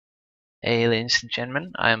Hey ladies and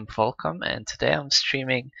gentlemen, I'm Volcom and today I'm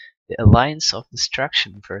streaming the Alliance of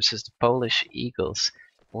Destruction versus the Polish Eagles.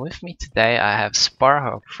 With me today I have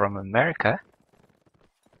Sparhawk from America.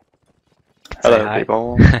 Say Hello, hi.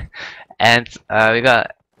 people. And we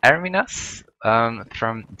got Arminas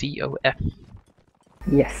from DOF.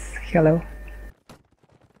 Yes, hello.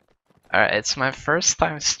 Alright, it's my first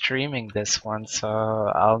time streaming this one, so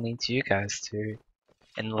I'll need you guys to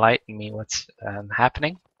enlighten me what's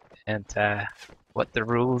happening and what the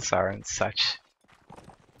rules are and such.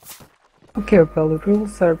 Okay, well, the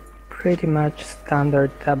rules are pretty much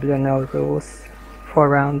standard WNL rules. 4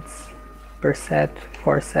 rounds per set,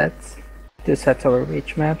 4 sets, 2 sets over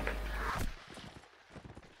each map.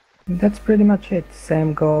 That's pretty much it.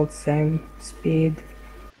 Same gold, same speed.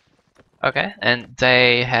 Okay, and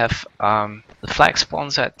they have the flag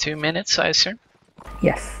spawns at 2 minutes, I assume?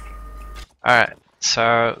 Yes. Alright,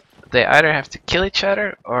 so they either have to kill each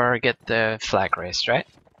other or get the flag raised, right?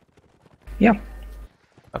 Yeah.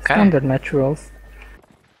 Okay. Standard match rules.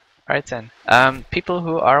 Alright then. People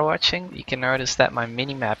who are watching, you can notice that my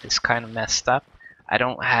minimap is kind of messed up. I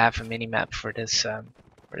don't have a minimap for this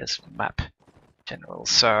map general,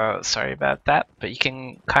 so sorry about that, but you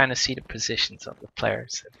can kind of see the positions of the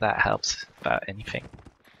players if that helps about anything.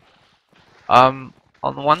 On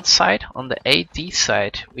one side, on the AD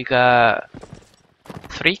side, we got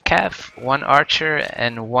 3 cav, 1 archer,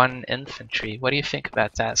 and 1 infantry. What do you think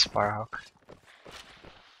about that, Sparhawk?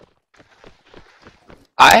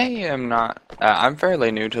 I am not. I'm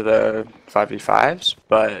fairly new to the 5v5s,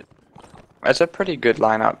 but it's a pretty good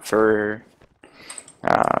lineup for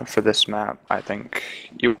this map. I think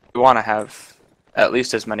you want to have at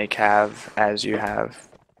least as many cav as you have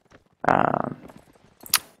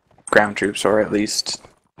ground troops, or at least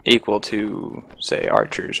equal to, say,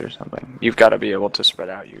 archers or something. You've got to be able to spread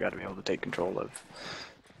out. You've got to be able to take control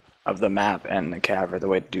of the map, and the cav are the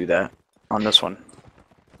way to do that on this one.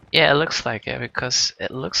 Yeah, it looks like it, because it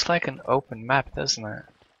looks like an open map, doesn't it?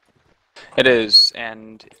 It is,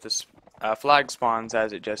 and if this flag spawns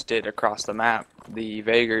as it just did across the map, the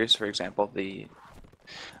Vagers, for example,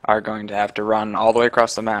 are going to have to run all the way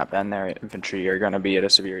across the map, and their infantry are going to be at a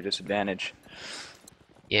severe disadvantage.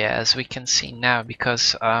 Yeah, as we can see now,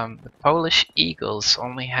 because the Polish Eagles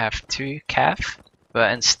only have 2 cav,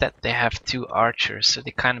 but instead they have 2 archers, so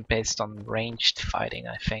they're kind of based on ranged fighting,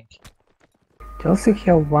 I think. They also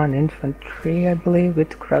have 1 infantry, I believe,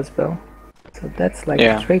 with crossbow. So that's like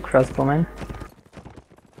 3 crossbowmen.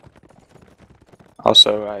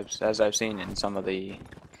 Also, as I've seen in some of the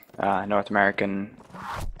North American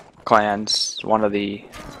clans, one of the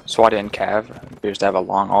Swadian cav appears to have a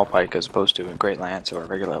long all-pike as opposed to a great lance or a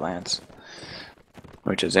regular lance,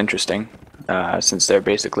 which is interesting, since they're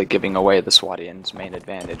basically giving away the Swadian's main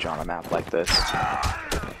advantage on a map like this.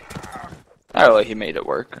 Oh, he made it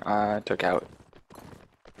work. Took out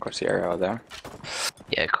Corsiero there.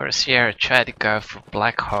 Yeah, Corsair tried to go for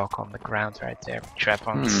Black Hawk on the ground right there. Trap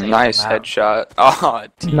on the nice headshot. Oh,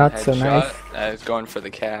 not headshot. So nice. I was going for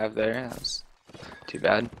the cav there. That was too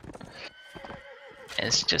bad.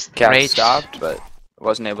 It's just Cav Rage stopped, but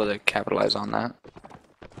wasn't able to capitalize on that.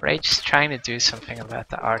 Rage is trying to do something about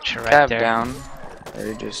the archer right Cav there. down.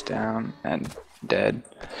 They're just down and dead.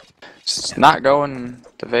 It's not going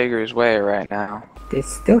the Vager's way right now. They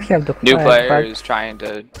still have the flag, New player but is trying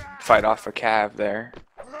to fight off a cav there.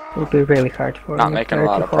 it will be really hard for Not new making a player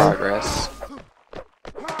lot to of hold. progress.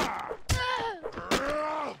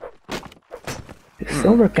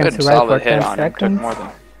 Silver can Good survive for solid hit 10 on him. Took seconds. more than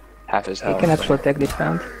half his He health. can actually take this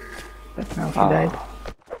round, but now he died.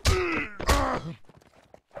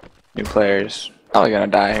 New players probably gonna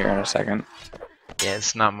die here in a second. Yeah,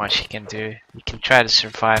 there's not much he can do. He can try to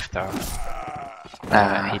survive though.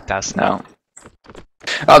 He doesn't. No.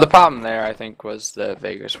 Oh, the problem there, I think, was the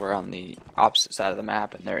Vagers were on the opposite side of the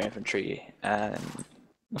map, and their infantry and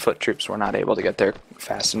the foot troops were not able to get there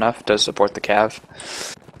fast enough to support the cav,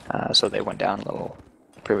 so they went down a little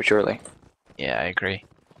prematurely. Yeah, I agree.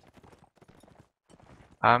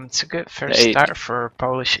 It's a good first start for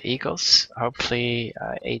Polish Eagles. Hopefully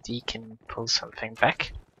AD can pull something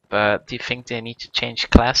back. But do you think they need to change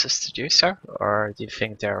classes to do so? Or do you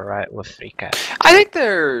think they're alright with 3 cav? I think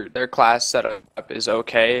their class setup is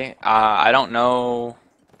okay. I don't know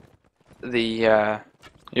the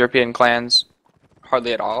European clans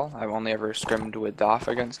hardly at all. I've only ever scrimmed with DOF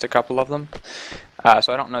against a couple of them.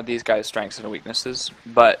 So I don't know these guys' strengths and weaknesses.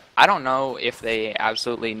 But I don't know if they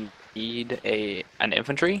absolutely need an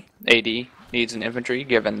infantry. AD needs an infantry,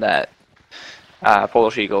 given that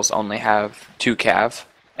Polish Eagles only have 2 cav,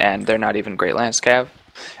 and they're not even Great Lance cav.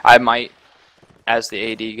 I might, as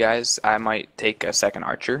the AD guys, I might take a second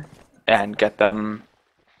archer and get them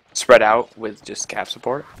spread out with just cav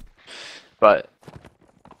support. But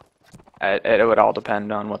it would all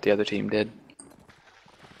depend on what the other team did.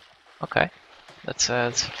 Okay, that's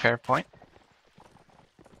a fair point.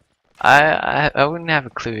 I wouldn't have a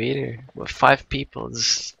clue either. With 5 people,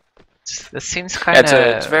 that seems kind of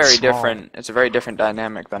It's very small. different. It's a very different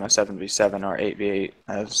dynamic than a 7v7 or 8v8,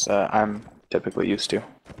 as I'm typically used to.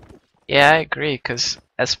 Yeah, I agree, because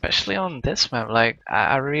especially on this map, like,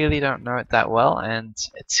 I really don't know it that well, and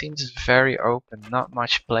it seems very open, not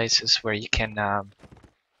much places where you can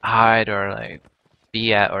hide or like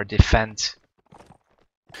be at or defend.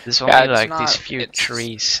 There's Yeah, only it's like these not- few it's-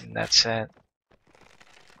 trees, and that's it.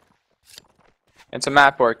 It's a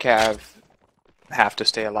map where cav have to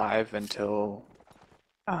stay alive until,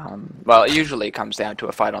 well, it usually comes down to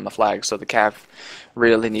a fight on the flag, so the cav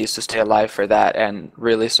really needs to stay alive for that and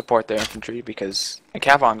really support their infantry, because a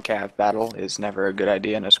cav on cav battle is never a good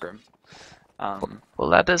idea in a scrim. Well,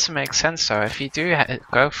 that doesn't make sense though. If you do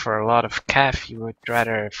go for a lot of cav, you would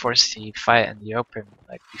rather force the fight in the open,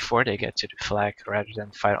 like before they get to the flag, rather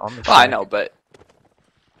than fight on the flag. Well, I know, but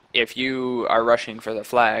if you are rushing for the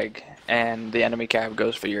flag and the enemy cav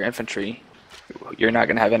goes for your infantry, you're not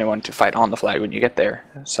going to have anyone to fight on the flag when you get there.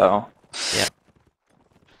 So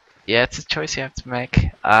Yeah, it's a choice you have to make.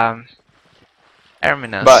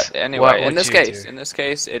 Erminos, but anyway, what in would this you case,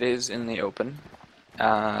 do? it is in the open,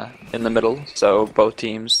 in the middle, so both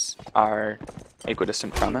teams are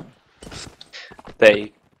equidistant from it.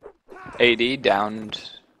 They AD downed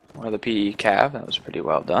one of the PE cav. That was pretty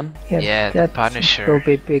well done. Yeah, the that Punisher. will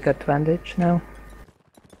be big advantage now.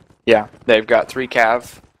 Yeah, they've got 3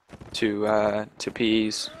 cav to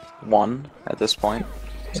PE's 1 at this point,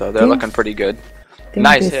 so they're think- looking pretty good. I think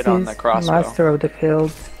Nice this hit on is the crossbow. Master of the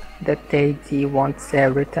Field that AD wants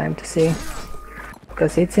every time to see.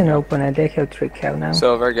 Because it's an open and they have 3 cav now.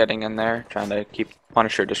 Silver getting in there, trying to keep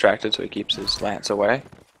Punisher distracted so he keeps his lance away.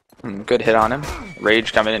 Good hit on him.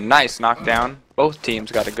 Rage coming in, nice knockdown. Both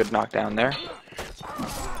teams got a good knockdown there.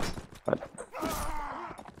 But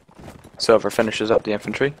Silver finishes up the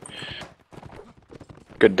infantry.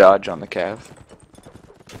 Good dodge on the cav.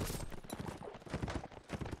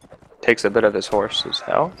 Takes a bit of his horse's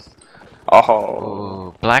health.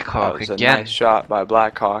 Oh, Ooh, Blackhawk that was a again. nice shot by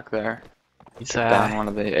Blackhawk there. He's Down one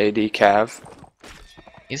of the AD cav.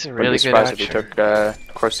 he's a Wouldn't really be good surprised archer. if he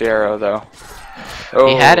took Corsiero though.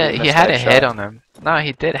 He had a missed he had that a hit shot. on him. No,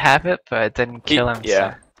 he did have it, but it didn't kill him.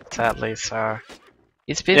 Yeah. Sadly, so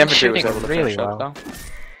he's The been infantry was shooting able to really finish well. up though.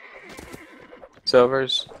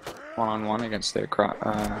 Silver's one-on-one against their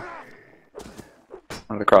one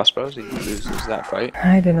of the crossbows. He loses that fight.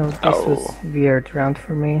 I don't know, this Oh. was weird round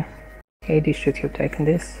for me. AD should have taken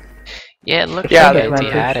this. Yeah, it looked Yeah, like they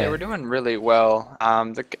he had they were it. doing really well.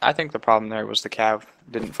 I think the problem there was the cav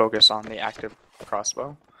didn't focus on the active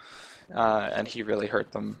crossbow, and he really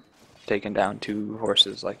hurt them, taking down 2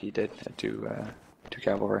 horses like he did to 2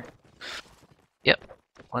 cavalry.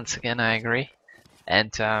 Once again, I agree.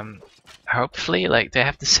 And hopefully, like, they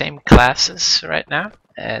have the same classes right now.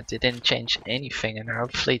 They didn't change anything, and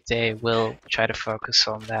hopefully they will try to focus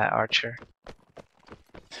on that archer.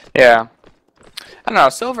 Yeah, I don't know.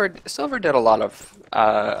 Silver did a lot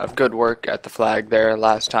of good work at the flag there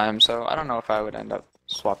last time, so I don't know if I would end up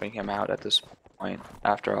swapping him out at this point.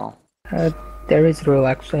 After all, There is rule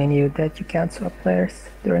actually in you that you can't swap players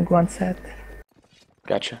during one set.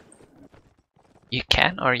 gotcha. You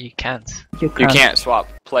can or you can't. You can't swap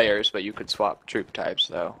players, but you could swap troop types,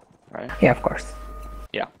 though, right? Yeah, of course.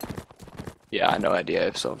 Yeah, I had no idea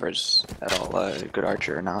if Silver's at all a good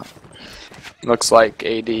archer or not. Looks like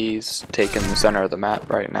AD's taking the center of the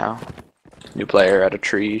map right now. New player at a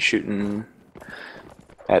tree, shooting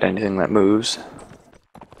at anything that moves.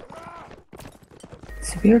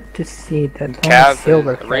 It's weird to see that only Cav,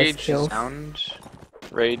 Silver has Rage is kills. down.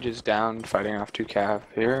 Rage is down, fighting off 2 cav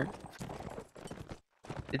here.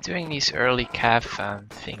 They're doing these early cav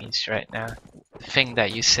thingies right now. The thing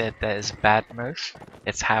that you said that is a bad move,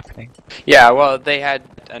 it's happening. Yeah, well, they had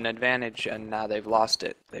an advantage and now they've lost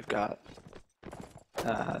it. They've got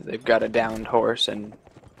a downed horse, and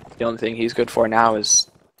the only thing he's good for now is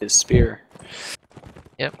his spear.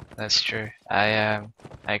 Yep, that's true. I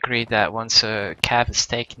agree that once a cav is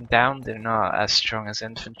taken down, they're not as strong as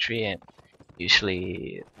infantry, and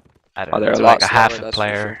usually, I don't know, They're a they're lot like a slower, half a that's for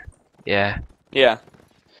player. Yeah. Yeah.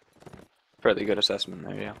 Fairly good assessment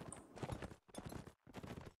there, yeah.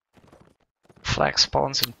 Flag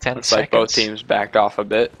spawns in 10 Looks seconds. like both teams backed off a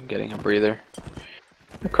bit, getting a breather.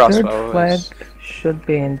 The Crossbow third flag is should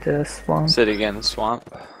be in the swamp. sitting in the swamp.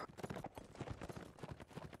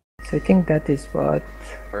 So I think that is what...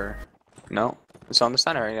 Or no, It's on the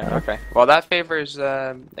center again. Okay. Well, that favors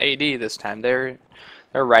AD this time. They're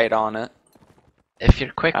right on it. If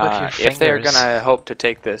you're quick with your fingers... If they're gonna hope to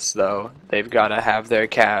take this, though, they've got to have their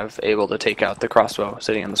cav able to take out the crossbow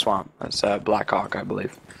sitting in the swamp. That's Blackhawk, I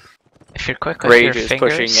believe. If you're quick with Rage your is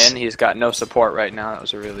fingers... pushing in. He's got no support right now. That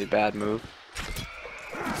was a really bad move.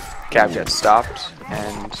 Cav gets stopped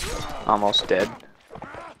and almost dead.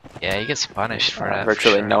 Yeah, he gets punished for that.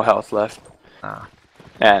 Virtually for sure. no health left. Oh.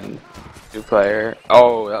 And new player.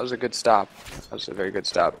 Oh, that was a good stop. That was a very good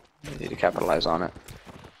stop. You need to capitalize on it.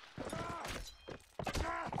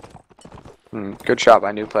 Good shot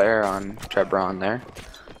by new player on Trebron there.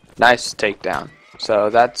 Nice takedown. So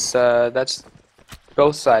that's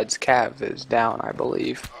both sides. Cav is down, I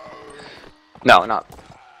believe. No, not.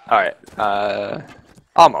 All right.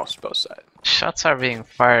 Almost both sides. Shots are being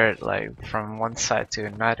fired like from one side to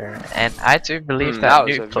another, and I do believe that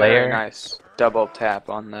new was a player. very nice double tap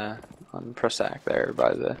on Prosac there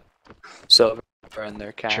by the silver and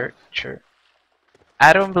their Cav. Sure.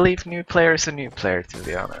 I don't believe new player is a new player, to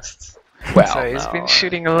be honest. Well, so he's no, been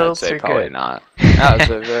shooting a little I'd say too probably good. Not. That was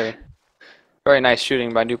a very nice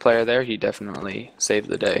shooting by new player there. He definitely saved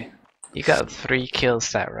the day. You got 3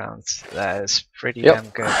 kills that round. That is pretty Yep. damn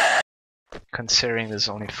good, considering there's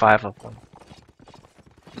only 5 of them.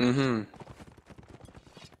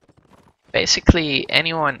 Basically,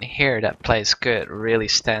 anyone here that plays good really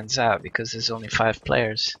stands out because there's only 5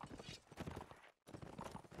 players.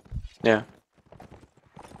 Yeah.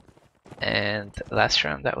 And last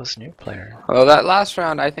round, that was new player. Well, that last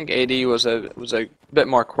round, I think AD was a bit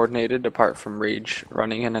more coordinated, apart from Rage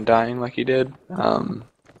running in and dying like he did.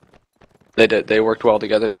 They worked well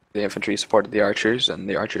together. The infantry supported the archers, and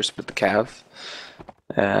the archers split the cav.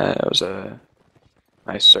 It was a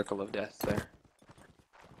nice circle of death there.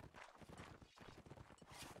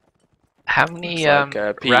 How many Looks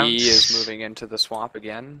like PE rounds? is moving into the swamp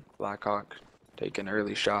again. Blackhawk taking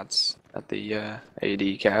early shots at the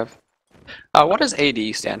AD cav. What does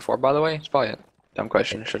AD stand for, by the way? It's probably a dumb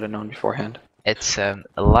question. Should have known beforehand. It's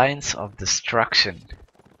Alliance of Destruction.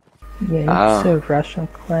 Yeah, it's a Russian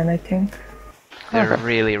clan, I think. They're Okay.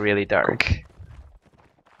 really, really dark.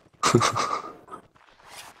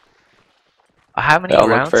 How many They all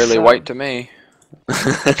rounds? look fairly white to me.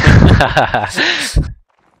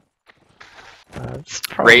 That's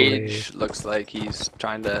probably... Rage looks like he's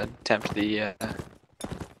trying to tempt the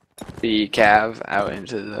cav out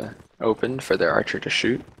into the open for their archer to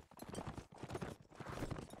shoot.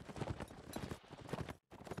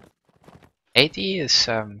 AD is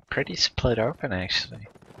pretty split open actually.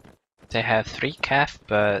 They have 3 CAF,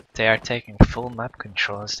 but they are taking full map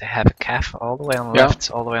controls. They have a CAF all the way on the Yeah.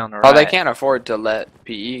 left, all the way on the right. Oh, they can't afford to let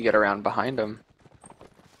PE get around behind them.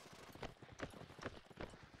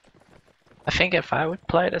 I think if I would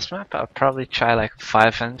play this map, I'd probably try like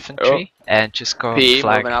 5 infantry and just go PE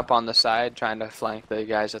flag. moving up on the side, trying to flank the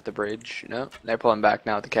guys at the bridge. No, they're pulling back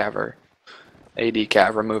now. The cav are AD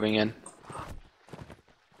cav are moving in.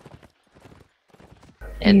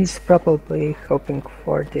 He's probably hoping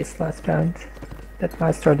for this last round. That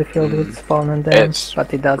Master of the Field would spawn on them, It's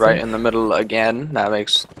but it doesn't. right in the middle again. That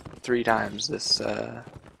makes 3 times this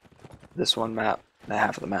this one map,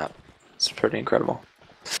 half of the map. It's pretty incredible.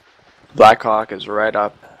 Blackhawk is right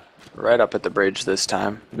up at the bridge this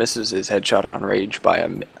time. Misses his headshot on Rage by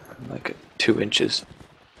like 2 inches.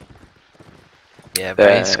 Yeah,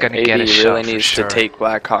 but he's gonna get a AD shot really for needs sure. to take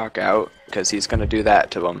Blackhawk out because he's gonna do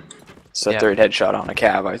that to him. It's the Yeah. 3rd headshot on a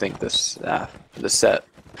cav, I think, this set.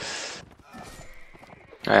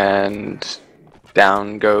 And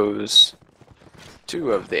down goes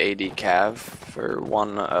 2 of the AD cav for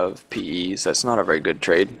 1 of PE's. That's not a very good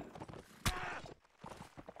trade.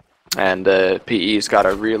 And PE's got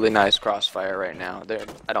a really nice crossfire right now.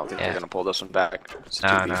 I don't think they're gonna pull this one back. It's a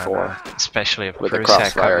 2v4 No. Especially if with a Prusak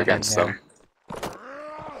crossfire coming in against there. them.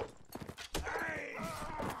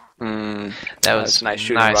 That was nice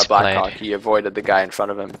shooting nice by played. Blackhawk. He avoided the guy in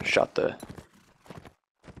front of him, shot the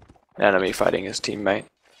enemy fighting his teammate.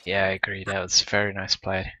 Yeah, I agree. That was very nice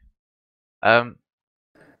played.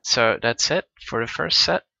 So that's it for the first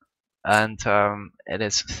set, and it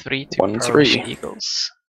is 3-2 Polish 1-3.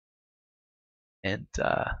 Eagles, and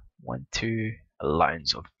 1-2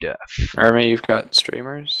 Alliance of Death. Army, you've got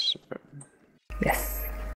streamers. Yes.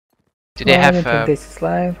 Do they Well, I have don't think this is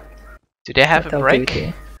live. Do they have but a I'll break, do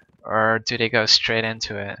it. or do they go straight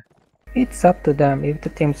into it? It's up to them. If the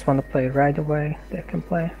teams want to play right away, they can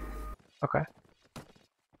play. Okay.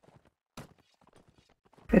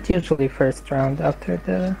 But usually first round after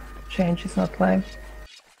the change is not live.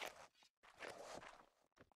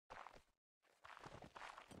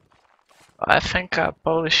 I think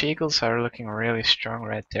Polish Eagles are looking really strong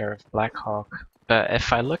right there with Black Hawk. But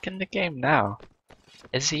if I look in the game now,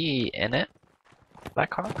 is he in it?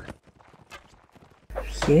 Black Hawk?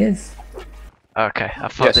 He is. Okay, I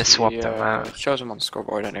thought they swapped he, them out. shows him on the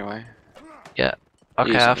scoreboard anyway. Yeah.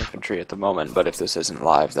 Okay, He's in infantry at the moment, but if this isn't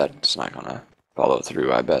live, that's not gonna follow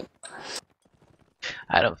through, I bet.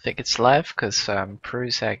 I don't think it's live because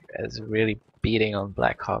Prusak is really beating on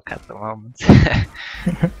Black Hawk at the moment.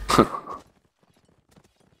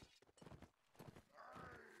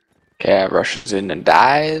 Cav rushes in and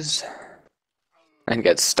dies, and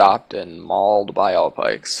gets stopped and mauled by all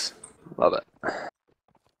pikes. Love it.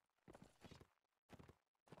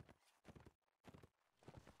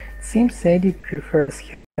 Seems AD prefers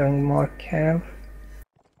having more cav.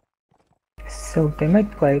 So they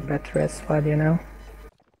might play better as well, you know.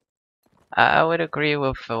 I would agree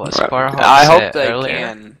with what Sparhawk I said hope they earlier.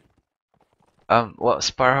 can. What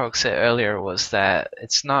Sparhawk said earlier was that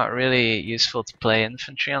it's not really useful to play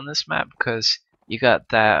infantry on this map because you got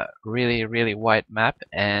that really wide map,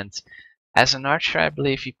 and as an archer I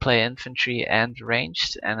believe you play infantry and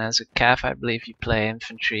ranged, and as a cav I believe you play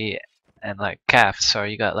infantry and like cav, so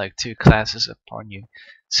you got like two classes upon you.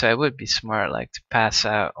 So it would be smart like to pass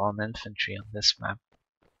out on infantry on this map.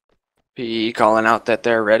 PE calling out that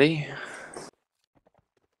they're ready.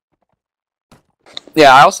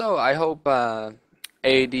 Yeah, I hope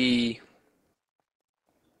AD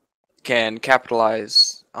can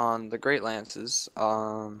capitalize on the Great Lances.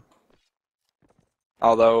 Although,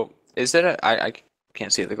 is it I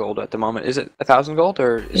can't see the gold at the moment. Is it 1,000 gold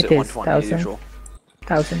or is it 120 as usual?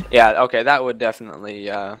 1,000. Yeah, okay, that would definitely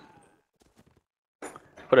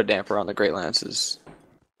put a damper on the Great Lances.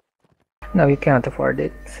 No, you can't afford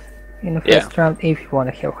it. In the first round, if you want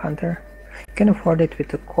a Hill Hunter. You can afford it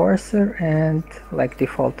with a Courser and like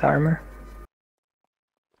default armor.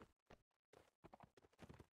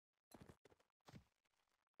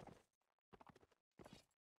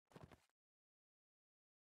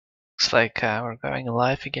 Looks like we're going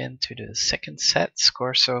live again to the second set.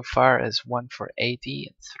 Score so far is 1 for AD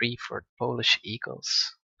and 3 for Polish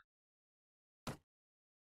Eagles.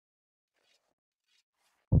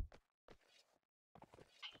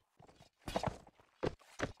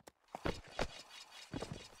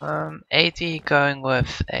 AD going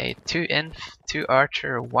with a 2 inf, 2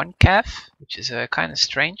 archer, 1 cav, which is kind of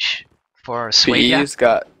strange for Sweden. PE's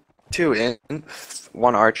got 2 inf,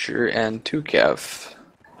 1 archer, and 2 cav.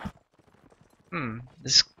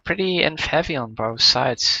 This is pretty inf heavy on both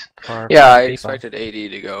sides. Yeah, I expected AD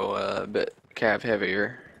to go a bit cav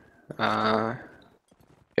heavier.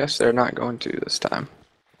 Guess they're not going to this time.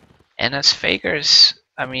 And as Fagers,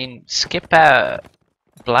 I mean, skip out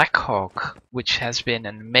Black Hawk, which has been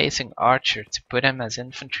an amazing archer, to put him as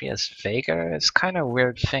infantry as Vager is kind of a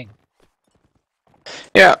weird thing.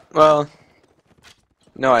 Yeah, well,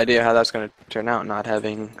 no idea how that's going to turn out, not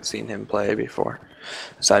having seen him play before.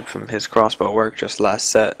 Aside from his crossbow work just last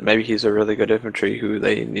set, maybe he's a really good infantry who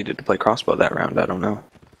they needed to play crossbow that round, I don't know.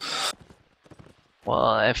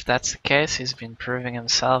 Well, if that's the case, he's been proving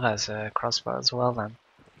himself as a crossbow as well then.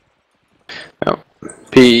 Oh.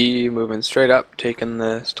 PE moving straight up, taking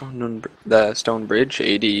the stone bridge.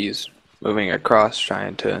 AD's moving across,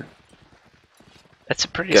 trying to That's a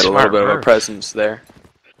pretty get a smart little bit move. of a presence there.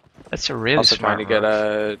 That's a really Also smart trying to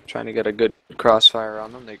move. get a good crossfire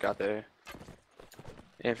on them. They got their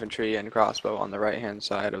infantry and crossbow on the right hand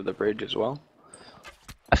side of the bridge as well.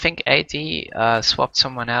 I think AD swapped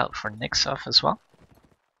someone out for Nixoff as well.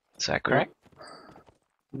 Is that correct?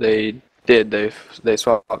 They did. They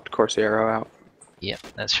swapped Corsario out. Yep,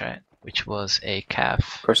 that's right. Which was a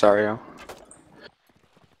cav. Corsario.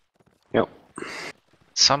 Yep.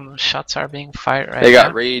 Some shots are being fired right They got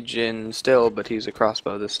now. Rage in still, but he's a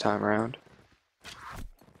crossbow this time around.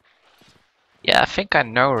 Yeah, I think I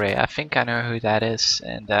know Ray. I think I know who that is,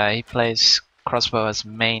 and he plays crossbow as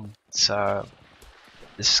main. So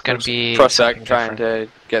this is gonna be Prozac trying to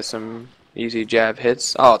get some easy jab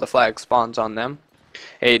hits. Oh, the flag spawns on them.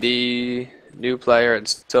 AD, new player, and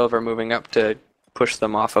Silver moving up to push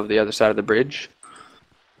them off of the other side of the bridge.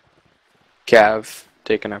 Cav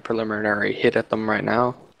taking a preliminary hit at them right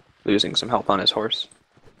now, losing some health on his horse.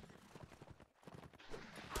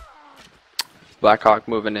 Blackhawk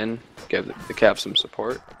moving in, give the Cav some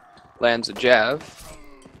support. Lands a jab.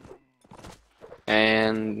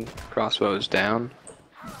 And crossbow is down.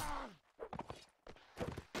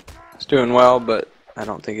 He's doing well, but I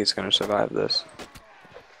don't think he's going to survive this.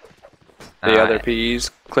 The other PE's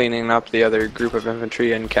cleaning up the other group of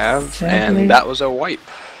infantry and cav, Sadly, and that was a wipe.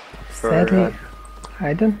 Sadly,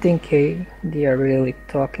 I don't think they are really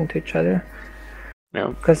talking to each other. No.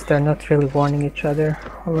 Because they're not really warning each other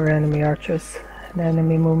over enemy archers and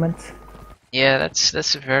enemy movements. Yeah,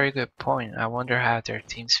 that's a very good point. I wonder how their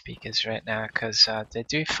team speak is right now, because they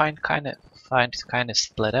do find kind of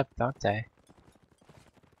split up, don't they?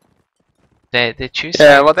 They choose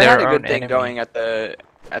Yeah, like well, they had their a own good thing enemy. going at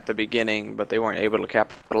the beginning, but they weren't able to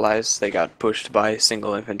capitalize. They got pushed by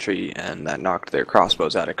single infantry, and that knocked their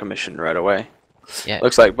crossbows out of commission right away. Yeah,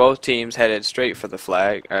 Looks like both teams headed straight for the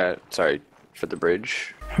flag. Sorry, for the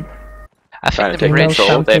bridge. I Trying think to the take know bridge. control.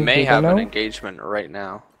 They something may we have don't an know? engagement right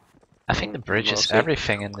now. I think the bridge We'll is see.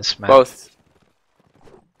 everything in this map. Both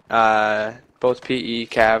PE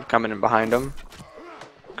Cav coming in behind them,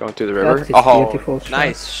 going through the river. That is Oh, beautiful shot.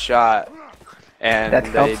 nice shot! And That they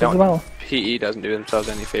helps don't. as well. PE doesn't do themselves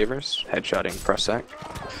any favors. Headshotting Prusak.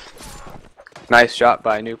 Nice shot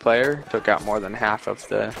by a new player. Took out more than half of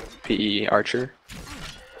the PE archer.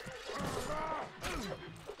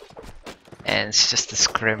 And it's just a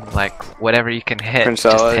scrim, like whatever you can hit,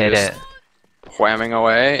 Princella just hit just it. Whamming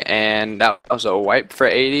away, and that was a wipe for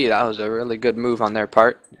 80. That was a really good move on their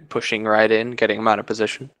part. Pushing right in, getting them out of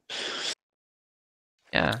position.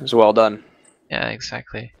 Yeah, It was well done. yeah,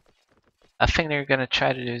 exactly. I think they're gonna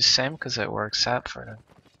try to do the same because it works out for them.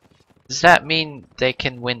 Does that mean they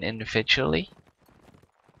can win individually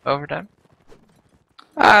over them?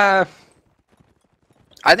 I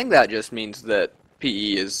think that just means that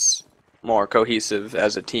PE is more cohesive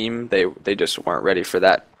as a team. They just weren't ready for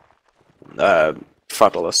that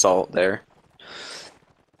frontal assault there.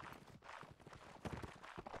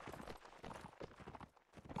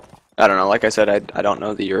 I don't know, like I said, I don't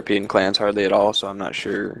know the European clans hardly at all, so I'm not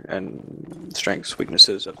sure, and strengths,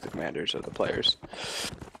 weaknesses of the commanders of the players.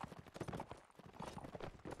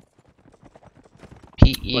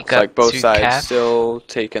 PE Looks got like both two sides calf. still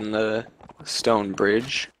taking the stone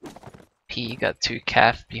bridge. PE got two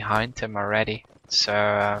calf behind him already.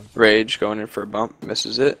 So Rage going in for a bump,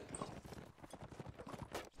 misses it.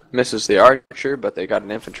 Misses the archer, but they got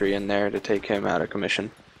an infantry in there to take him out of commission.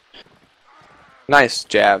 Nice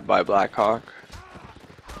jab by Blackhawk.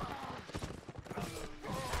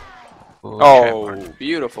 ooh, Oh, Trevor.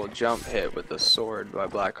 beautiful jump hit with the sword by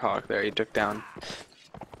Blackhawk there. He took down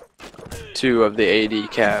two of the AD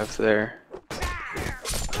cav there.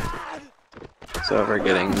 So we're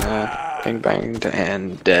getting bang banged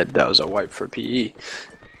and dead. That was a wipe for PE.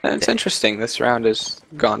 And it's interesting, this round has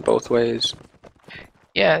gone both ways.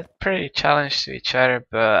 Yeah, pretty challenged to each other,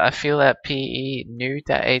 but I feel that PE knew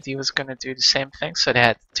that AD was gonna do the same thing, so they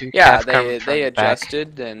had two Yeah, calf coming from they the back.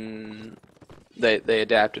 adjusted and they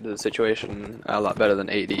adapted to the situation a lot better than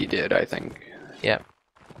AD did, I think. Yeah.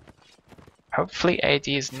 Hopefully AD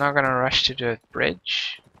is not gonna rush to the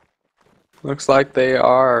bridge. Looks like they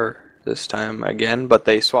are this time again, but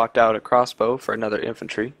they swapped out a crossbow for another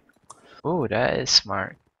infantry. Ooh, that is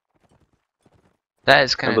smart. That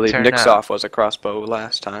is I gonna believe turn out. Nixoff was a crossbow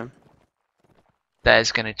last time. That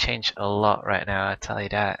is gonna change a lot right now. I tell you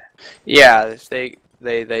that. Yeah,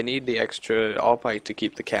 they need the extra all-pike to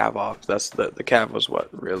keep the cav off. That's the cav was what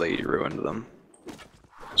really ruined them,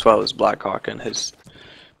 as well as Blackhawk and his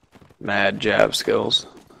mad jab skills.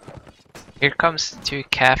 Here comes the two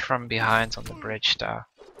calf from behind on the bridge, though.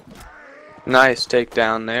 Nice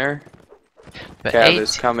takedown there. But Cav AD,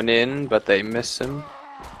 is coming in, but they miss him.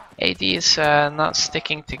 AD is not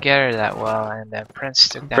sticking together that well, and Prince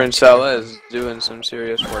took down. Princella is doing some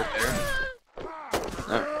serious work there.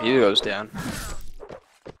 Oh, he goes down.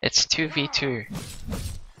 It's 2v2.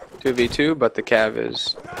 2v2, but the cav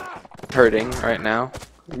is hurting right now.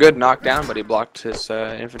 Good knockdown, but he blocked his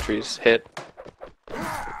infantry's hit.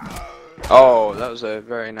 Oh, that was a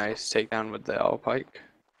very nice takedown with the all-pike.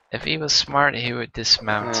 If he was smart, he would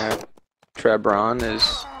dismount. Trebron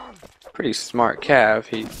is pretty smart cav.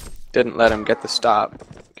 He didn't let him get the stop.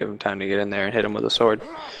 Give him time to get in there and hit him with a sword.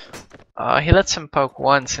 He lets him poke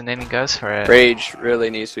once and then he goes for it. Rage really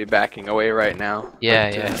needs to be backing away right now. Yeah,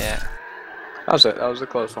 But, yeah. That was a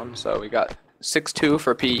close one. So we got 6-2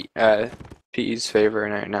 for PE's favor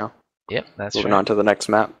right now. Yep, that's Moving right. on to the next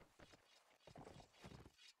map.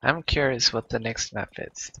 I'm curious what the next map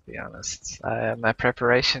is, to be honest. My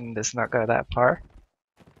preparation does not go that far.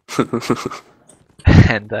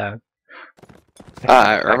 And I can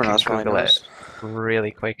Urbanos probably Google knows. it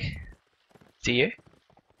really quick. Do you?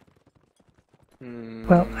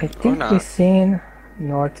 Well, I think we've seen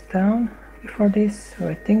North Town before this, so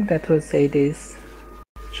I think that was AD's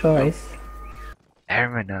choice.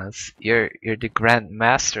 Hermanos, you're the grand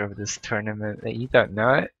master of this tournament and you don't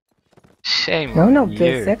know it? Shame No, on no, you.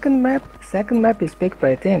 the second map is picked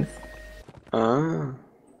by teams. Ah.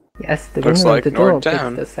 Yes, the Looks winner like of the duel North picks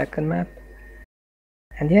Town. the second map.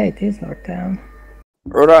 And yeah, it is North Town.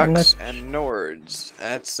 Rodox and Nords.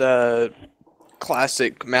 That's a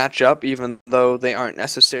classic matchup, even though they aren't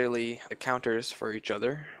necessarily the counters for each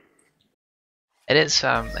other. It is,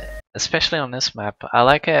 especially on this map. I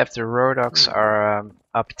like it if the Rodox are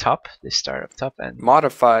up top. They start up top and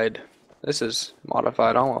Modified. This is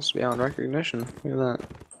modified almost beyond recognition. Look at that.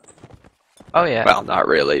 oh yeah. Well, not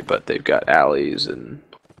really, but they've got alleys and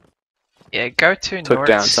Yeah, go to took Nords.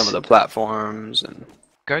 down some of the platforms and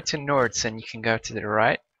Go to Nords and you can go to the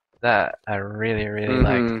right. That I really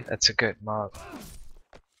like. That's a good mod.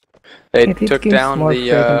 they It took gives down more the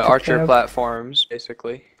freedom to archer have. platforms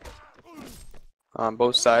basically on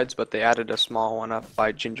both sides, but they added a small one up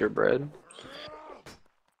by Gingerbread.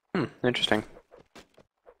 Interesting.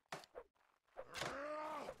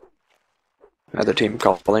 Another team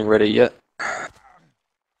calling ready yet.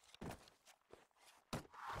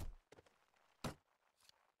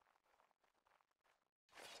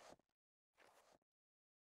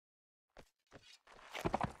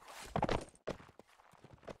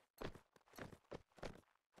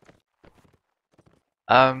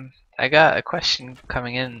 I got a question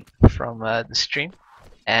coming in from the stream,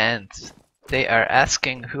 and they are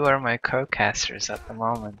asking who are my co-casters at the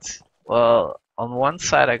moment. Well, on one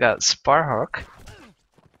side I got Sparhawk.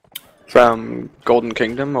 From Golden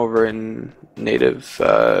Kingdom over in North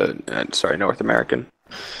American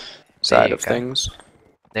side of things.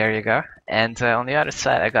 There you go. And on the other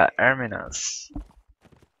side I got Erminos.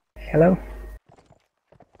 Hello.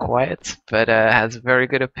 Quiet, but has a very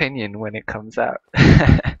good opinion when it comes out.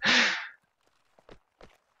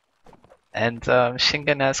 And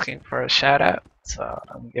Shingen asking for a shout out, so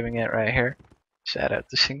I'm giving it right here. Shout out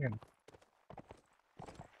to Shingen.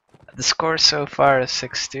 The score so far is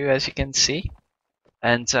 6-2, as you can see,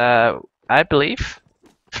 and I believe,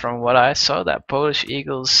 from what I saw, that Polish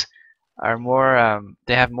Eagles are more.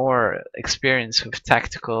 They have more experience with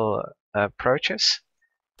tactical approaches,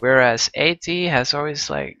 whereas AD has always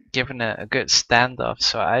like given a good standoff.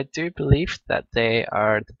 So I do believe that they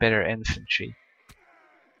are the better infantry.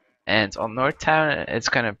 And on Northtown, it's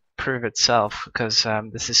gonna prove itself because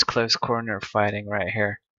this is close corner fighting right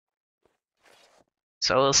here.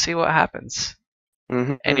 So we'll see what happens.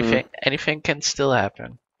 Anything can still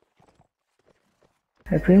happen.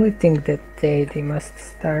 I really think that they must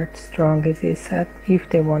start strong as you said, if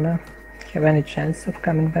they wanna have any chance of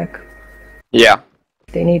coming back. Yeah.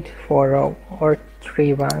 They need 4-0 or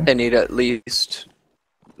 3-1. They need at least,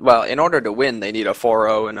 well, in order to win, they need a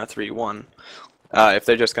 4-0 and a 3-1. If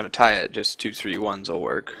they're just going to tie it, just 2-3-1s will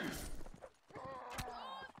work.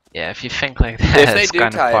 Yeah, if you think like that, if they it's do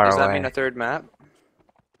kind of tie it, far does away. that mean a third map?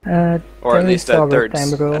 Or at least a third,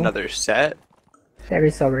 another set? There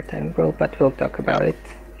is overtime rule, but we'll talk about it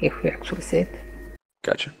if we actually see it.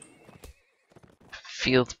 Gotcha.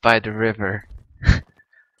 Field by the river.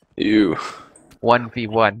 You.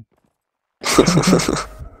 1v1.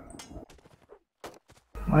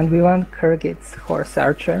 1v1 Kyrgyz horse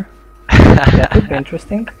archer. That would be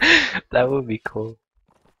interesting. That would be cool.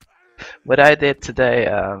 What I did today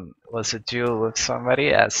was a duel with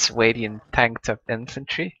somebody as Swadian tanked up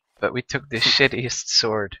infantry, but we took the shittiest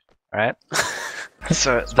sword, right?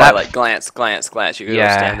 So it's probably like glance. You could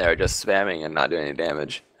Yeah. go stand there just spamming and not doing any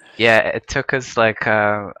damage. Yeah, it took us like,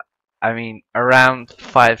 I mean, around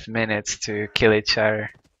 5 minutes to kill each other.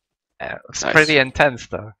 It was Nice. pretty intense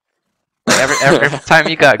though. Every time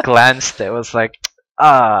you got glanced, it was like,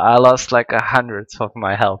 I lost like 100th of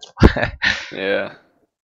my health. Yeah.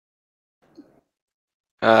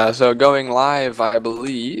 So going live, I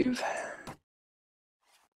believe.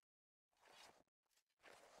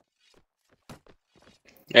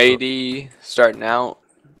 AD starting out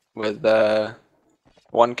with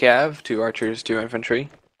 1 cav, 2 archers, 2 infantry.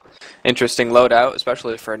 Interesting loadout,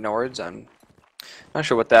 especially for Nords. I'm not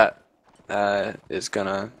sure what that how that's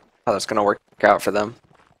gonna work out for them.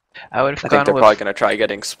 I would have I think gone they're with probably gonna try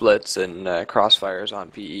getting splits and crossfires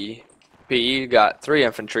on PE. PE got 3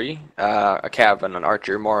 infantry, a cav and an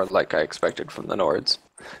archer, more like I expected from the Nords.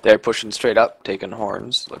 They're pushing straight up, taking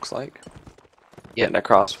horns, looks like. Getting a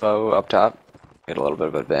crossbow up top, get a little bit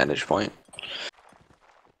of a vantage point.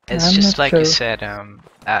 It's I'm just not like you sure. said,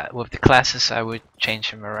 with the classes I would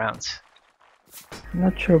change them around. I'm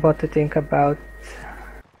not sure what to think about.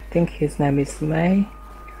 I think his name is May.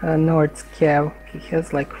 Nord's Cav. He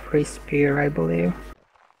has like free spear, I believe.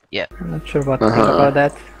 Yeah. I'm not sure what to think about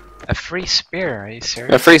that. A free spear, are you A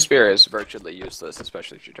serious? free spear is virtually useless,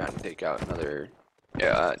 especially if you're trying to take out another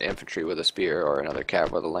infantry with a spear or another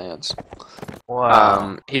cav with a lance.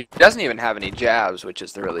 Wow. He doesn't even have any jabs, which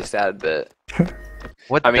is the really sad bit.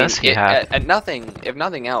 What I mean, does he have? at nothing. If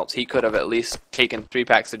nothing else, he could have at least taken 3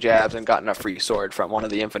 packs of jabs and gotten a free sword from one of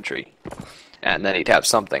the infantry, and then he'd have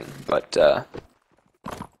something. But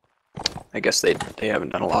I guess they haven't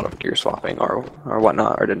done a lot of gear swapping or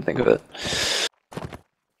whatnot, or didn't think of it.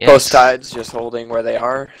 Yes. Both sides just holding where they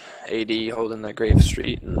are. AD holding the Grave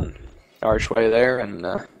Street and archway there, and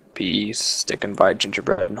PE sticking by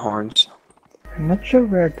gingerbread and horns. I'm not sure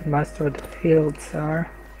where the master of the fields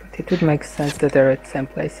are, but it would make sense that they're at the same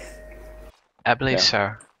places. I believe Yeah.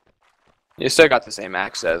 so. You still got the same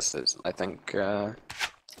access as, I think,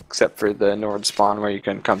 except for the Nord spawn where you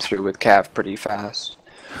can come through with Cav pretty fast.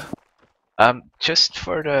 Just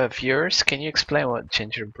for the viewers, can you explain what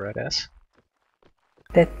gingerbread is?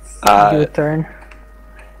 That's U-turn.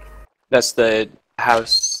 That's the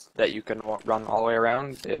house that you can run all the way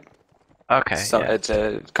around. Okay, yeah. It's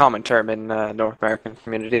a common term in North American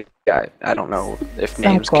community. I don't know if Some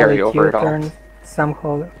names call carry it over at all. U-turn, some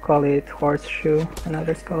call it horseshoe, and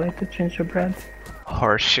others call it the gingerbread.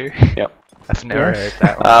 Horseshoe? Yep. I've never heard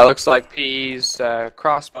that one. Looks like P's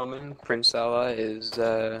crossbowman, Princella, is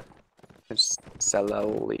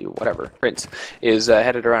Prince is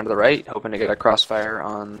headed around to the right, hoping to get a crossfire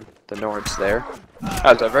on the Nords there.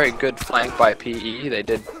 That was a very good flank by PE. They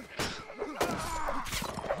did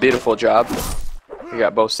beautiful job. We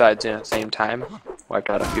got both sides in at the same time. Wiped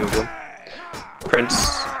out a few of them.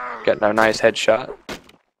 Prince getting a nice headshot.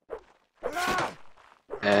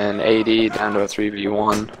 And AD down to a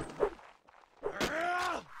 3v1.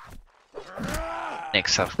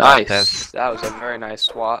 Nixoff. Nice. That was a very nice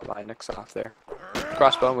swat by Nixoff there.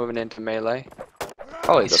 Crossbow moving into melee.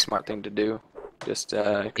 Probably the smart thing to do. Just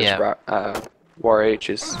because War H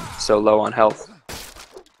is so low on health.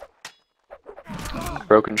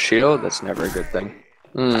 Broken shield, that's never a good thing.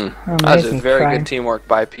 That was a very good teamwork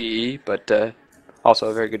by PE, but also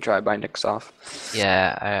a very good try by Nixoff.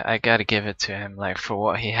 Yeah, I gotta give it to him. Like, for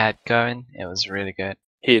what he had going, it was really good.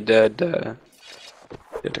 He did very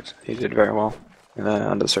well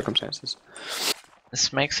under the circumstances.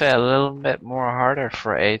 This makes it a little bit more harder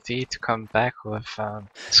for AD to come back with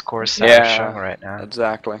scores that are showing right now.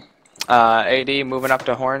 Exactly. AD moving up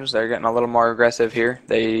to horns. They're getting a little more aggressive here.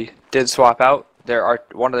 They did swap out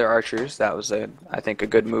one of their archers. That was I think a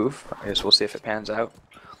good move. I guess we'll see if it pans out.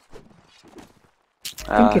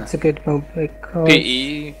 I think it's a good move because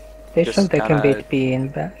PE they showed they can beat PE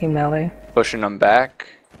in melee. Pushing them back.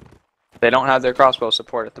 They don't have their crossbow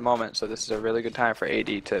support at the moment, so this is a really good time for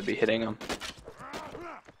AD to be hitting them.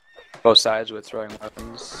 Both sides with throwing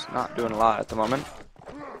weapons. Not doing a lot at the moment.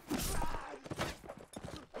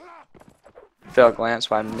 Failed glance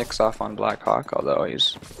by Nixoff on Blackhawk, although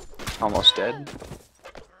he's almost dead.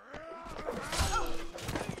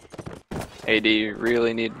 AD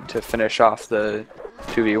really needed to finish off the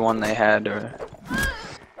 2v1 they had, or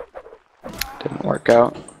didn't work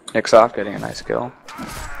out. Nixoff getting a nice kill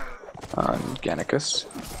on Gannicus.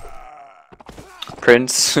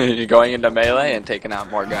 Prince going into melee and taking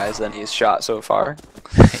out more guys than he's shot so far.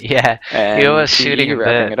 Yeah, and he was shooting a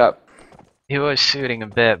bit. It up. He was shooting a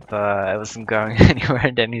bit, but it wasn't going anywhere.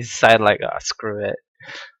 And then he decided, like, oh, screw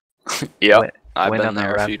it. Yep, I've win been on the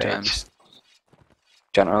there a few rampage. times.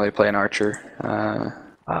 Generally play an archer.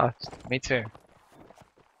 Me too.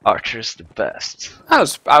 Archer's the best. I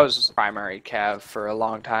was primary cav for a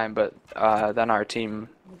long time, but then our team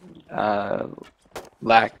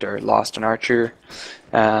lacked or lost an archer,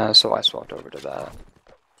 so I swapped over to that.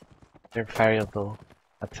 They're variable,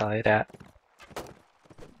 I'll tell you that.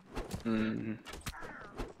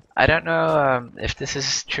 I don't know if this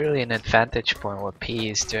is truly an advantage point what PE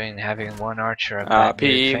is doing, having one archer.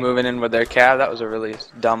 PE moving in with their cav, that was a really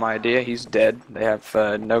dumb idea. He's dead. They have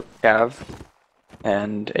no cav,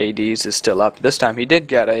 and AD's is still up. This time he did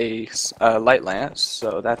get a light lance,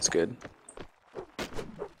 so that's good.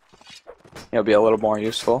 He'll be a little more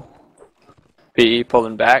useful. PE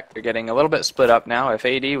pulling back. They're getting a little bit split up now. If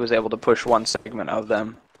AD was able to push one segment of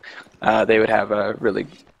them, they would have a really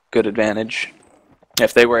good advantage.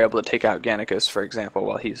 If they were able to take out Gannicus, for example,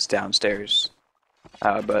 while he's downstairs.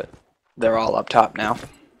 But they're all up top now.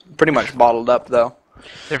 Pretty much bottled up, though.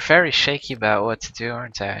 They're very shaky about what to do,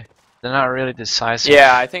 aren't they? They're not really decisive.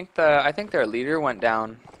 Yeah, I think their leader went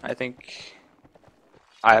down. I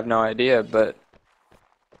have no idea, but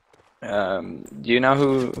do you know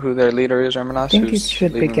who their leader is, Ermanos? I think it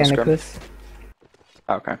should be Gannicus.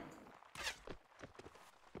 Okay.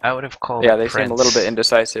 I would have called. Yeah, they Prince. seem a little bit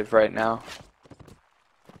indecisive right now.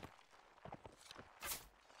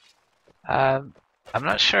 I'm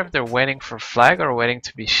not sure if they're waiting for flag or waiting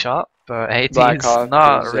to be shot, but AD is Blackhawk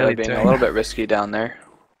not is really being doing a little bit risky down there.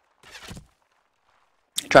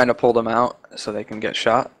 trying to pull them out so they can get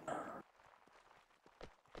shot.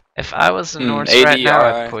 If I was the Norse AD right now,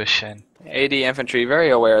 are- I'd push in. AD infantry very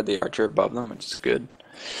aware of the archer above them, which is good.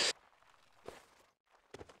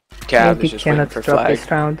 Cav Maybe is just waiting cannot for drop flag.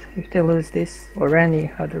 this round if they lose this, or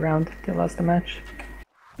any other round if they lost the match.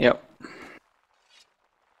 Yep.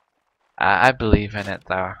 I believe in it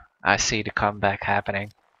though. I see the comeback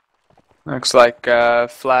happening. Looks like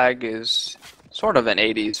flag is sort of in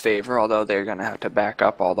AD's favor, although they're gonna have to back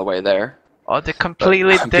up all the way there. Oh, they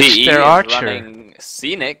completely But ditched PE their is archer. running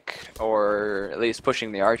scenic, or at least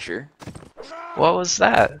pushing the archer. What was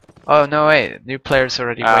that? Oh no, wait. New players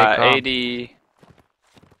already wake up. AD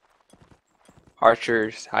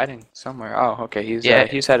archer's hiding somewhere. Oh, okay. He's Yeah.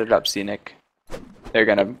 he's headed up scenic. They're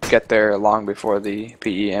gonna get there long before the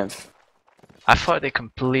PE inf. I thought they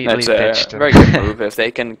completely That's ditched a him. very good move. If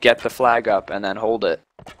they can get the flag up and then hold it,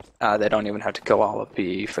 they don't even have to kill all of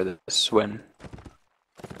PE for this win.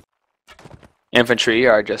 Infantry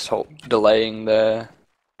are just delaying the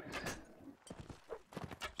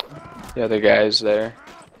other guys there,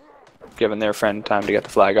 giving their friend time to get the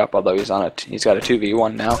flag up. Although he's got a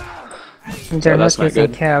 2v1 now. And they're that's not not using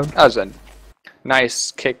good. Cav. That was a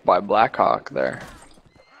nice kick by Blackhawk there.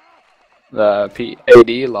 The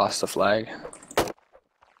AD lost the flag.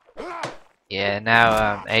 Yeah,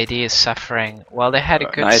 now AD is suffering. Well, they had a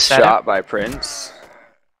good Nice setup. shot by Prince.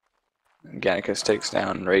 Gannicus takes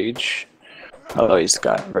down Rage, although he's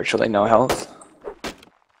got virtually no health.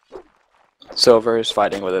 Silver is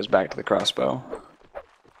fighting with his back to the crossbow.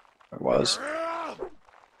 Or was.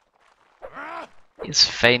 He's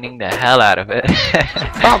feigning the hell out of it.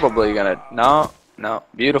 Probably gonna... No.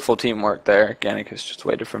 Beautiful teamwork there. Gannicus just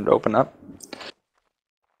waited for him to open up.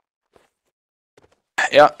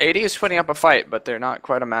 Yeah, AD is putting up a fight, but they're not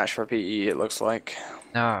quite a match for PE, it looks like.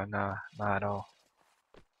 No, not at all.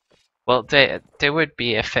 Well, they would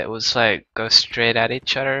be if it was like go straight at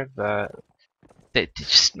each other, but they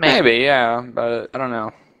just make Maybe, yeah, but I don't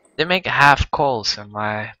know. they make half calls in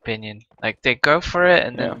my opinion. Like they go for it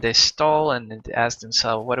and then Yeah. they stall and then they ask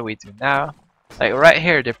themselves, what do we do now? Like right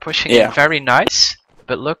here, they're pushing Yeah. it very nice,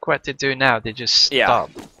 but look what they do now. They just stop.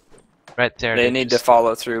 Right there. They need to just-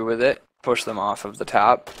 follow through with it, push them off of the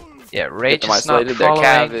top. Yeah, Get Rage them is not isolated. Their following.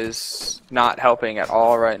 cav is not helping at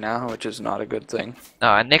all right now, which is not a good thing.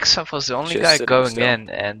 No, and Nixon was the only Just guy sitting going still. in,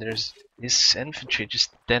 and there's his infantry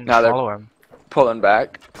just didn't Now they're- follow him. Pulling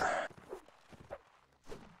back.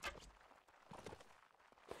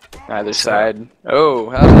 Either side. Oh,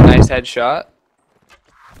 that was a nice headshot.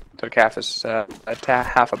 Took half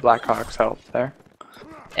half of Blackhawk's health there.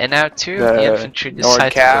 And now two of the infantry Nord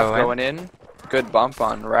decide to Cav go in. going in. Good bump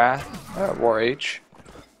on War H.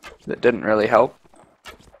 That didn't really help.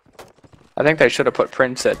 I think they should have put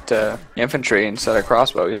Prince at infantry instead of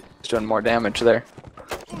crossbow. He's doing more damage there.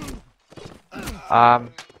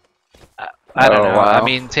 I don't Oh, know. wow. I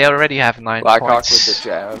mean, they already have 9 Blackhawk points. with the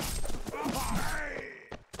jab.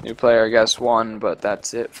 New player, I guess, won, but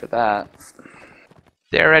that's it for that.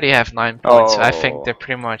 They already have 9 points. So I Oh. think they're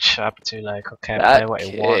pretty much up to like, okay, play That what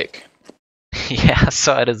you want. kick. Yeah, I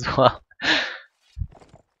saw it as well.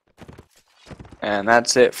 And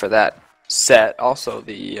that's it for that set. Also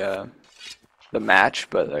the match,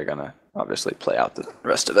 but they're gonna obviously play out the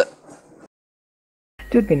rest of it.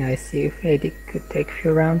 It would be nice if AD could take a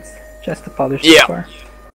few rounds just to polish Yeah. the score.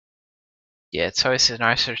 Yeah, it's always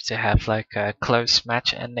nicer to have like a close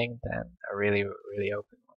match ending than a really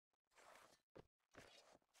open one.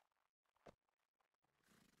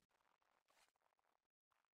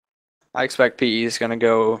 I expect PE is gonna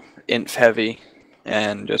go inf heavy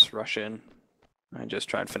and just rush in and just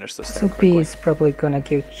try and finish this So thing P quickly. is probably gonna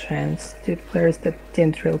give chance to players that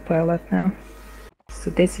didn't real pilot now. So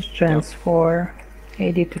this is chance for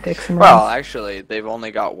AD to take some Well, rounds. actually, they've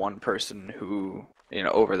only got one person who,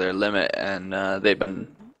 over their limit, and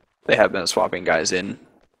they have been swapping guys in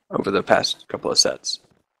over the past couple of sets.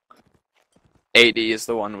 AD is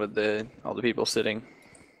the one with all the people sitting.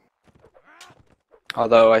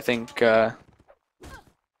 Although I think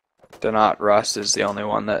Donat Russ is the only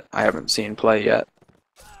one that I haven't seen play yet.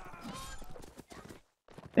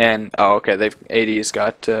 And okay, AD's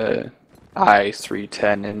got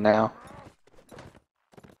I-310 in now.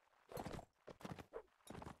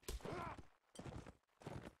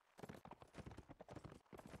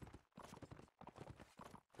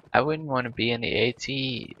 I wouldn't want to be in the AT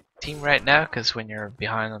team right now because when you're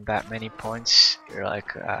behind on that many points, you're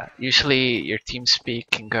like, usually your team speak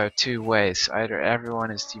can go two ways. Either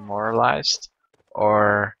everyone is demoralized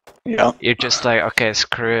or Yeah. you're just like, okay,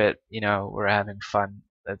 screw it, we're having fun.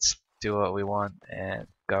 Let's do what we want and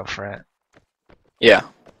go for it. Yeah.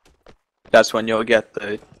 that's when you'll get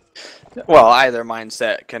the, well, either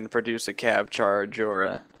mindset can produce a cab charge or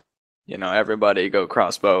a, you know, everybody go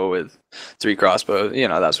crossbow with 3 crossbows, you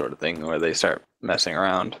know, that sort of thing, where they start messing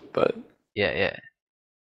around. But Yeah.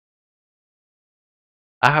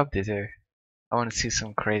 I hope they do. I want to see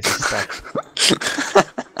some crazy stuff.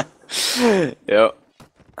 Yep.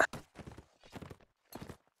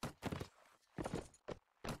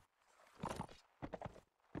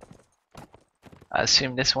 I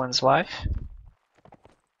assume this one's live?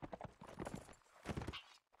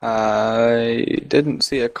 I didn't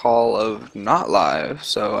see a call of not live,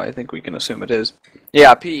 so I think we can assume it is.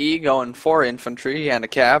 Yeah, PE going 4 infantry and a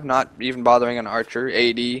cav, not even bothering an archer.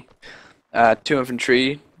 AD, 2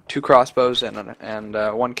 infantry, 2 crossbows, and 1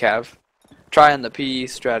 cav. Trying the PE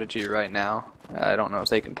strategy right now. I don't know if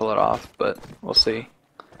they can pull it off, but we'll see.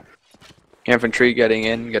 Infantry getting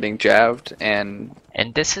in, getting jabbed, and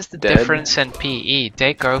this is the dead. difference in PE.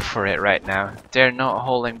 They go for it right now. They're not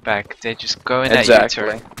holding back. They just go in exactly.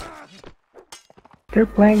 at U-turn. They're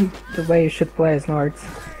playing the way you should play as Nords.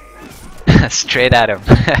 Straight at them.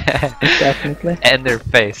 Definitely. And their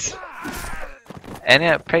face. And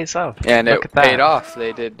it pays off. And Look it at paid that. off.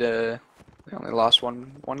 They did. They only lost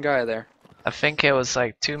one guy there. I think it was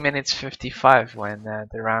like 2 minutes 55 when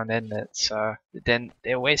the round ended. So then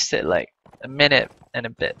they wasted like a minute and a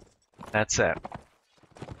bit. That's it.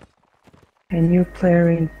 A new player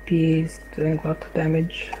in P is doing a lot of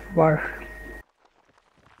damage. War.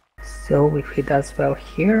 So if he does well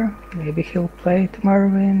here, maybe he'll play tomorrow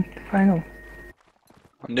in the final.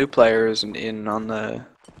 A new player isn't in on the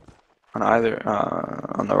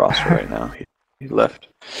on the roster right now. He left.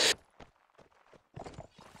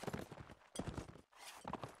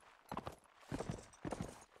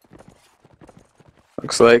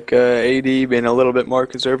 Looks like AD being a little bit more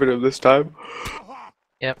conservative this time.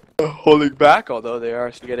 Yep. Holding back, although they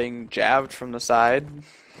are getting jabbed from the side.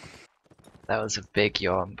 That was a big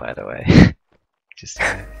yawn, by the way. Just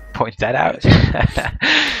to point that out.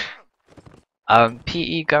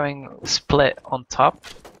 PE going split on top.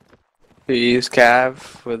 He's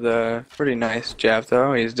cav with a pretty nice jab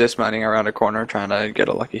though. He's dismounting around a corner trying to get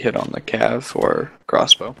a lucky hit on the cav or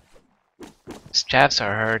crossbow. His jabs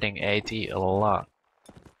are hurting AD a lot.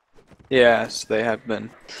 Yes, they have been.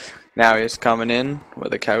 Now he's coming in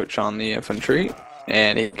with a couch on the infantry,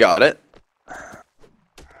 and he got it.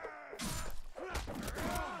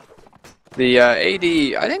 The AD,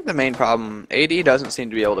 I think the main problem, AD doesn't seem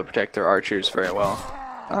to be able to protect their archers very well.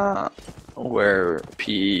 Where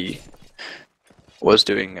PE was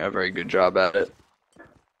doing a very good job at it.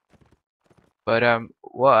 But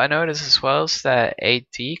what I noticed as well is that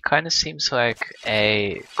AD kind of seems like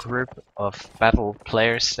a group of battle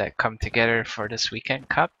players that come together for this weekend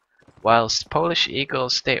cup. Whilst Polish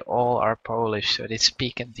Eagles, they all are Polish, so they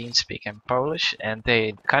speak and team speak in Polish, and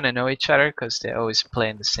they kind of know each other because they always play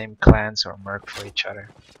in the same clans or merc for each other.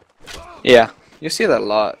 Yeah, you see that a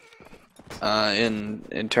lot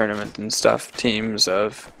in tournament and stuff. Teams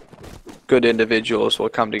of good individuals will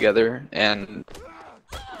come together, and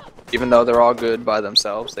even though they're all good by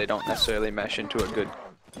themselves, they don't necessarily mesh into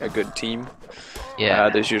a good team. Yeah.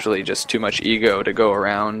 There's usually just too much ego to go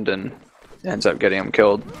around, and ends up getting them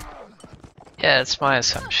killed. Yeah, it's my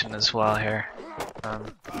assumption as well here. I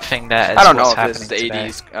think that is I don't know what's if this happening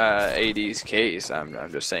is today. AD's case.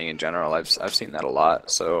 I'm just saying in general. I've seen that a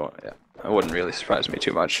lot, so yeah, it wouldn't really surprise me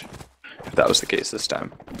too much if that was the case this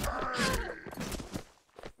time.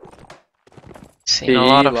 Seen a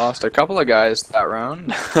lot of, lost a couple of guys that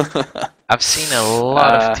round. I've seen a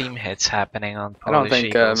lot of team hits happening on Polish I don't think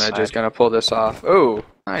Eagles Medj is side. gonna pull this off. Oh,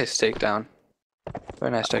 nice takedown.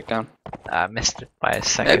 Very nice takedown. I missed it by a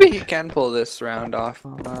second. Maybe he can pull this round off.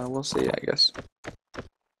 We'll see, I guess.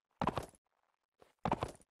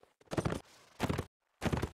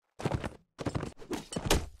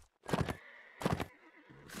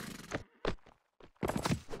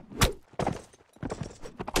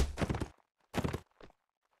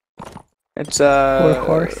 It's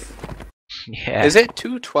Workhorse. Yeah. Is it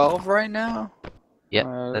 2-12 right now? Yep,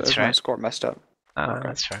 that's is my right. score messed up? Oh, Okay.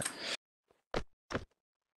 that's right.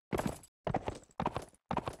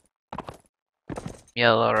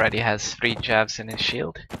 Miel already has 3 jabs in his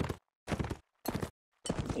shield.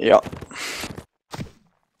 Yep.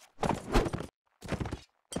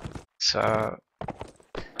 So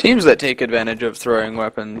Teams that take advantage of throwing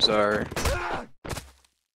weapons are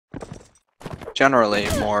generally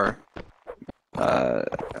more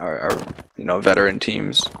are you know, veteran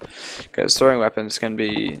teams, because throwing weapons can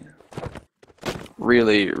be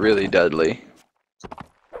really deadly.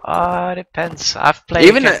 depends. I've played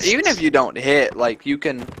Even against... if you don't hit, like you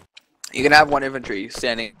can You can have one infantry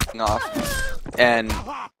standing off, and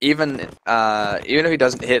even if he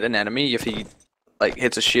doesn't hit an enemy, if he like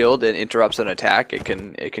hits a shield and interrupts an attack, it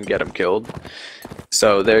can get him killed.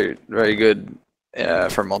 So they're very good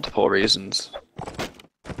for multiple reasons.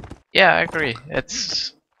 Yeah, I agree.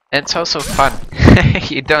 It's also fun.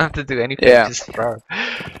 You don't have to do anything, Yeah. just throw.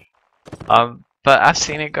 But I've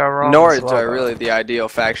seen it go wrong. Nords as well, are really the ideal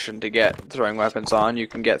faction to get throwing weapons on. You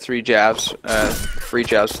can get 3 jabs, free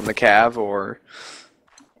jabs from the cav, or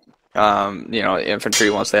you know, infantry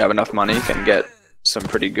once they have enough money can get some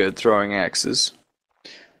pretty good throwing axes.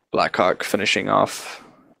 Blackhawk finishing off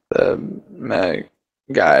the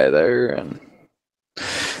guy there, and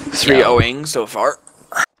 3 0-ing so far.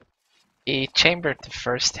 He chambered the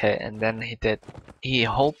first hit, and then he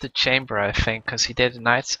hold the chamber, I think, because he did a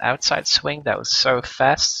nice outside swing that was so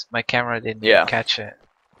fast, my camera didn't even catch it.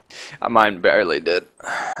 Mine barely did,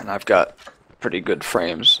 and I've got pretty good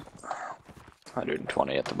frames.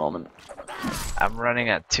 120 at the moment. I'm running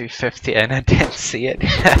at 250 and I didn't see it.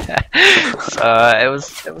 So it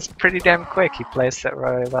was pretty damn quick. He placed it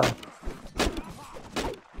really well.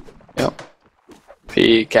 Yep.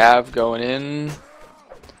 P cav going in.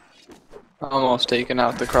 Almost taking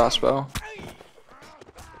out the crossbow.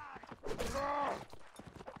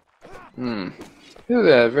 Look at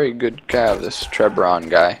that, very good cav, this Trebron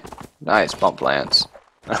guy. Nice bump lance.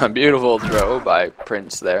 A beautiful throw by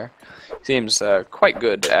Prince there. Seems quite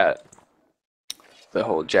good at the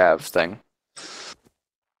whole jab thing.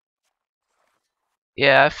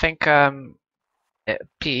 Yeah, I think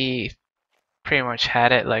PE pretty much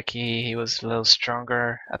had it. Like he was a little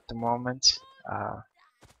stronger at the moment.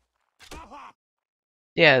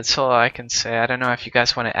 Yeah, that's all I can say. I don't know if you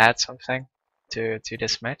guys want to add something to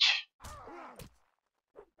this match.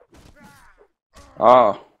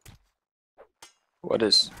 Oh. What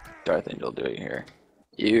is Darth Angel doing here?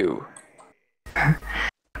 You.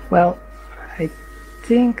 Well, I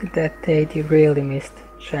think that they really missed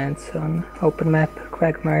a chance on open map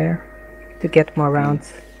Quagmire to get more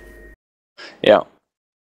rounds. Yeah.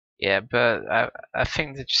 Yeah, but I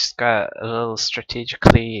think they just got a little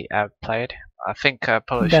strategically outplayed. I think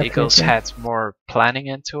Polish Eagles had more planning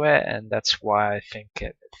into it, and that's why I think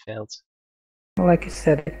it failed. Like you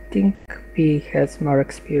said, I think P has more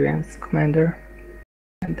experienced commander,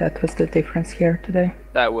 and that was the difference here today.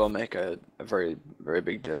 That will make a very, very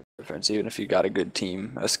big difference, even if you got a good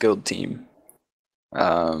team, a skilled team.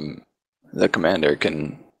 The commander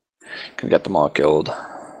can get them all killed.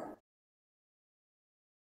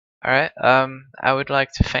 Alright, I would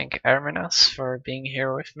like to thank Erminos for being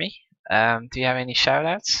here with me. Do you have any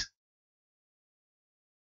shoutouts?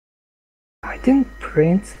 I think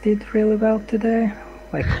Prince did really well today,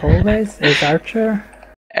 like always, as Archer.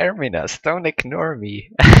 Erminos, don't ignore me.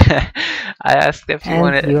 I asked if you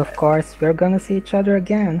wanted. And you, of course, we're gonna see each other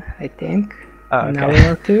again, I think, oh, in okay. an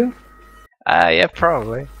hour or two. Yeah,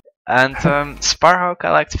 probably. And Sparhawk,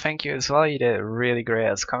 I'd like to thank you as well. You did really great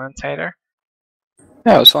as commentator.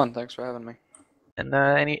 Yeah, it was fun. Thanks for having me. And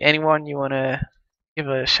anyone you want to give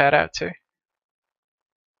a shout out to?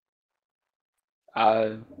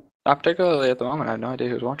 Not particularly at the moment. I have no idea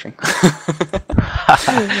who's watching.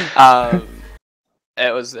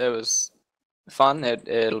 It was fun.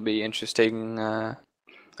 It'll be interesting. I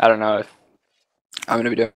don't know if I'm going to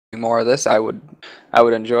be doing more of this. I would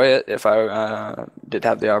enjoy it if I did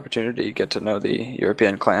have the opportunity to get to know the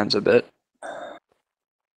European clans a bit.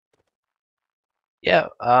 Yeah.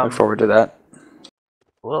 Look forward to that.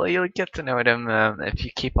 Well, you'll get to know them if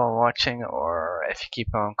you keep on watching or if you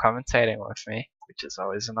keep on commentating with me, which is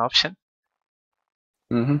always an option.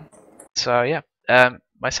 So yeah,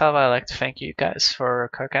 myself, I'd like to thank you guys for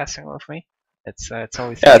co-casting with me. It's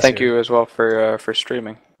always yeah. easier. Thank you as well for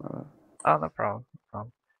streaming. Oh, no problem.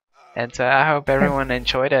 And I hope everyone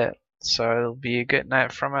enjoyed it. So it'll be a good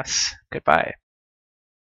night from us. Goodbye.